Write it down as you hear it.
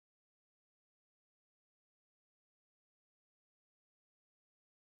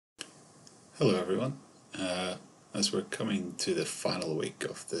Hello everyone. As we're coming to the final week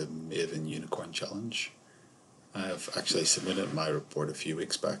of the Maven Unicorn Challenge, I've actually submitted my report a few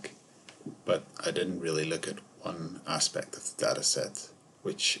weeks back, but I didn't really look at one aspect of the data set,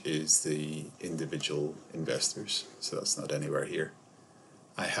 which is the individual investors, so that's not anywhere here.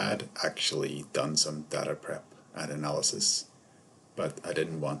 I had actually done some data prep and analysis, but I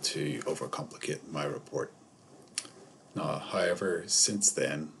didn't want to overcomplicate my report. Now, however, since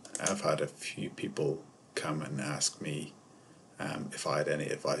then, I've had a few people come and ask me if I had any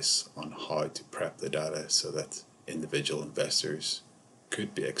advice on how to prep the data so that individual investors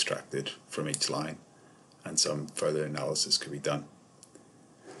could be extracted from each line and some further analysis could be done.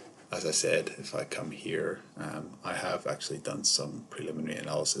 As I said, if I come here, I have actually done some preliminary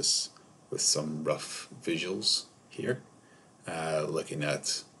analysis with some rough visuals here, looking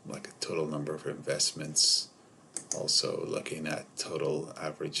at like a total number of investments, also looking at total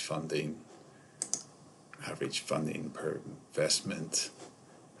average funding per investment,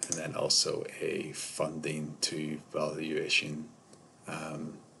 and then also a funding to valuation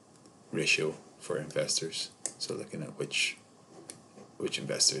ratio for investors. So looking at which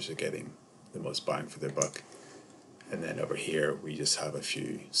investors are getting the most bang for their buck. And then over here we just have a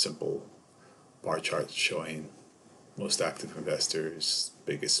few simple bar charts showing most active investors,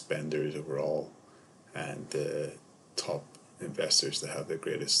 biggest spenders overall, and the top investors that have the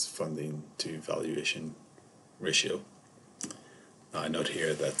greatest funding to valuation ratio. Now I note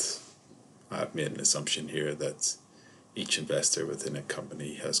here that I've made an assumption here that each investor within a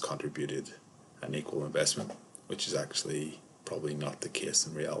company has contributed an equal investment, which is actually probably not the case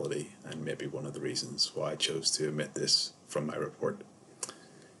in reality, and maybe one of the reasons why I chose to omit this from my report.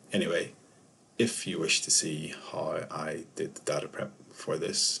 Anyway, if you wish to see how I did the data prep for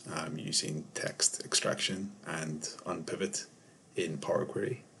this, I'm using text extraction and unpivot in Power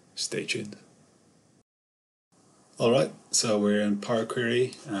Query. Stay tuned. Alright, so we're in Power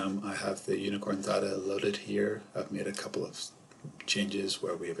Query. I have the unicorn data loaded here. I've made a couple of changes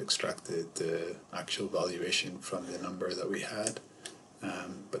where we have extracted the actual valuation from the number that we had.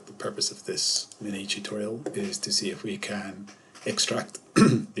 But the purpose of this mini tutorial is to see if we can extract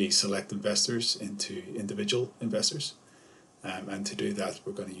the select investors into individual investors. And to do that,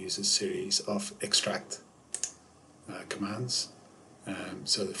 we're going to use a series of extract commands.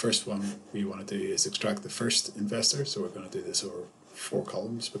 So the first one we want to do is extract the first investor. So we're going to do this over 4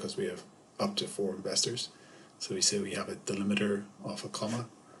 columns because we have up to 4 investors. So we say we have a delimiter of a comma.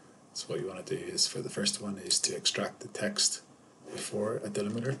 So what you want to do is, for the first one, is to extract the text before a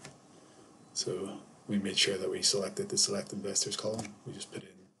delimiter. So we made sure that we selected the select investors column. We just put in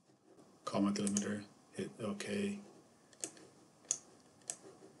comma delimiter, hit OK,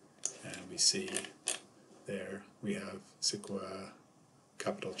 and we see there we have Sequoia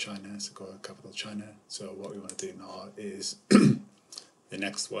capital China. So what we want to do now is the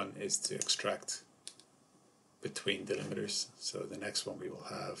next one is to extract between delimiters. So the next one we will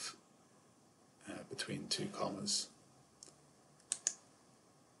have between 2 commas.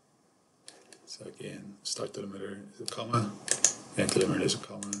 So again, start delimiter is a comma, end delimiter is a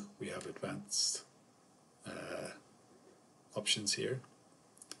comma. We have advanced options here.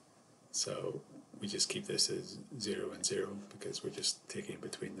 So we just keep this as 0 and 0 because we're just taking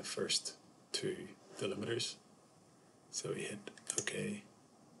between the first 2 delimiters. So we hit OK.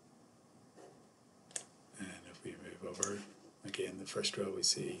 And if we move over, again, the first row we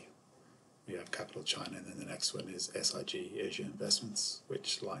see we have capital China, and then the next one is SIG, Asia Investments,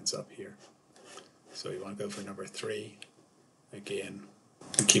 which lines up here. So you want to go for number 3. Again,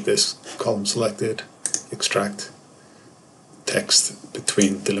 keep this column selected, extract text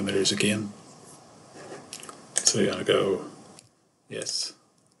between delimiters again. So you want to go, yes,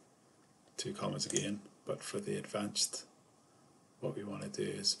 2 commas again, but for the advanced, what we want to do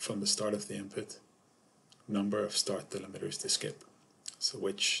is from the start of the input, number of start delimiters to skip. So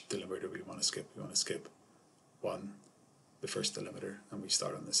which delimiter we want to skip? We want to skip 1, the first delimiter, and we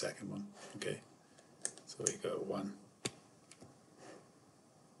start on the second one. Okay, so we go 1,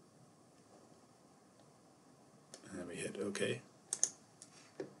 and then we hit OK.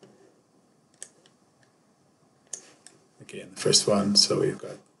 Again, the first one, so we've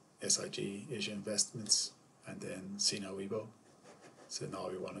got SIG, Asia Investments, and then Sina Weibo. So now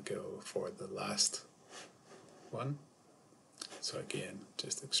we want to go for the last one. So again,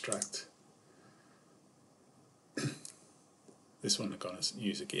 just extract. This one I'm going to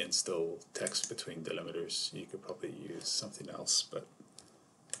use again still text between delimiters. You could probably use something else, but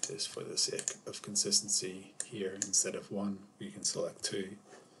just for the sake of consistency here, instead of 1, we can select 2.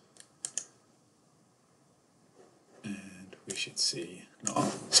 And we should see,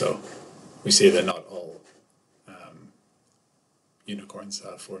 no, so We see that not all unicorns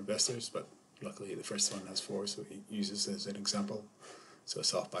have 4 investors, but luckily the first one has 4, so he uses as an example. So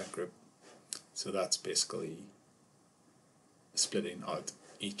SoftBank Group. So that's basically splitting out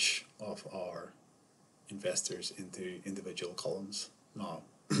each of our investors into individual columns. Now,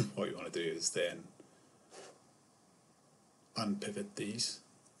 what you want to do is then unpivot these.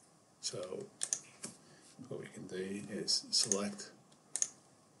 So what we can do is select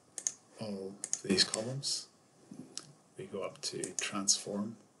all these columns. We go up to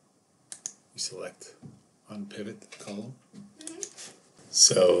transform. We select unpivot column.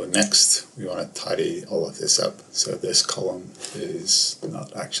 So next we want to tidy all of this up. So this column is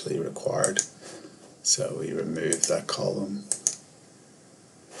not actually required. So we remove that column.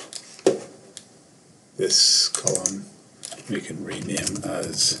 This column we can rename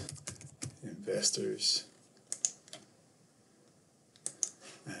as investors.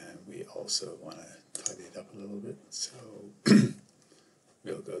 And we also want to tidy it up a little bit. So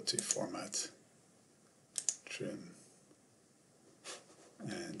we'll go to format, trim,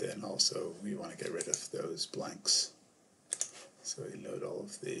 and then also we want to get rid of those blanks. So we load all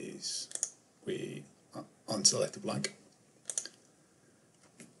of these, we unselect the blank.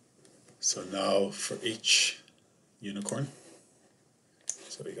 So now for each unicorn,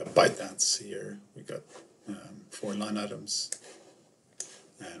 so we got ByteDance here, we got 4 line items,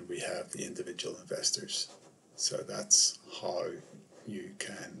 and we have the individual investors. So that's how you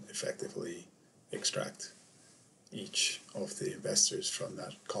can effectively extract each of the investors from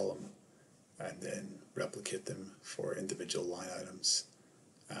that column and then replicate them for individual line items,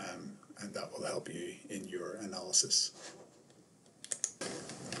 and that will help you in your analysis.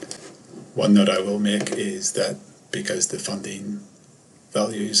 One note I will make is that because the funding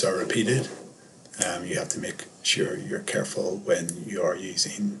values are repeated, you have to make sure you're careful when you are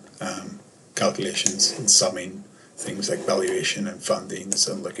using calculations and summing things like valuation and fundings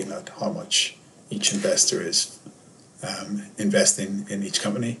and looking at how much each investor is investing in each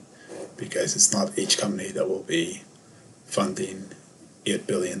company, because it's not each company that will be funding $8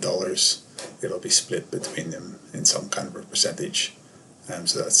 billion. It'll be split between them in some kind of a percentage.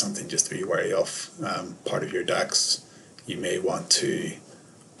 So that's something just to be wary of. Part of your DAX, you may want to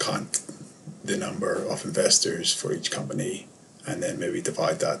count the number of investors for each company and then maybe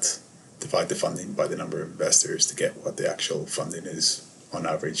divide the funding by the number of investors to get what the actual funding is on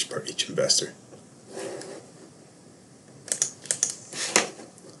average per each investor.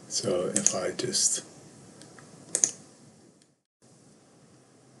 So if I just,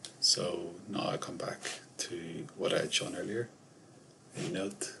 so now I come back to what I had shown earlier. And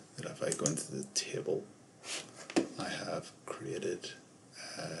note that if I go into the table, I have created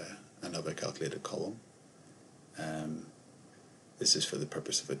another calculated column. This is for the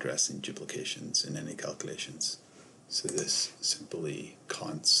purpose of addressing duplications in any calculations. So this simply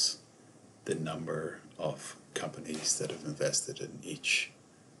counts the number of companies that have invested in each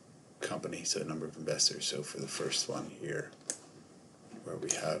company, so number of investors. So for the first one here, where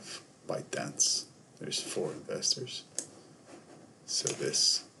we have ByteDance, there's 4 investors. So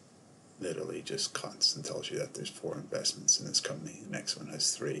this literally just counts and tells you that there's 4 investments in this company. The next one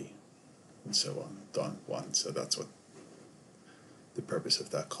has 3, and so on, done 1. So that's what the purpose of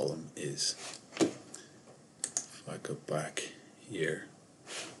that column is. If I go back here,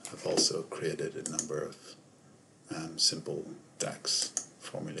 I've also created a number of simple DAX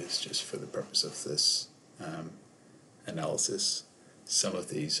formulas just for the purpose of this analysis. Some of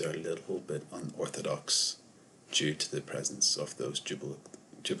these are a little bit unorthodox due to the presence of those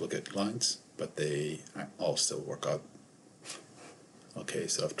duplicate lines, but they all still work out. Okay,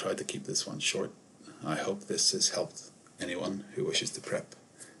 so I've tried to keep this one short. I hope this has helped anyone who wishes to prep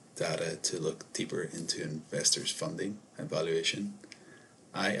data to look deeper into investors' funding and valuation.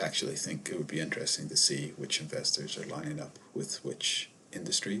 I actually think it would be interesting to see which investors are lining up with which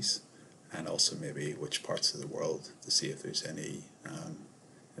industries, and also maybe which parts of the world, to see if there's any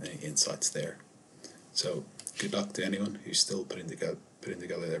insights there. So good luck to anyone who's still putting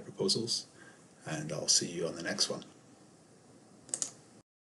together their proposals, and I'll see you on the next one.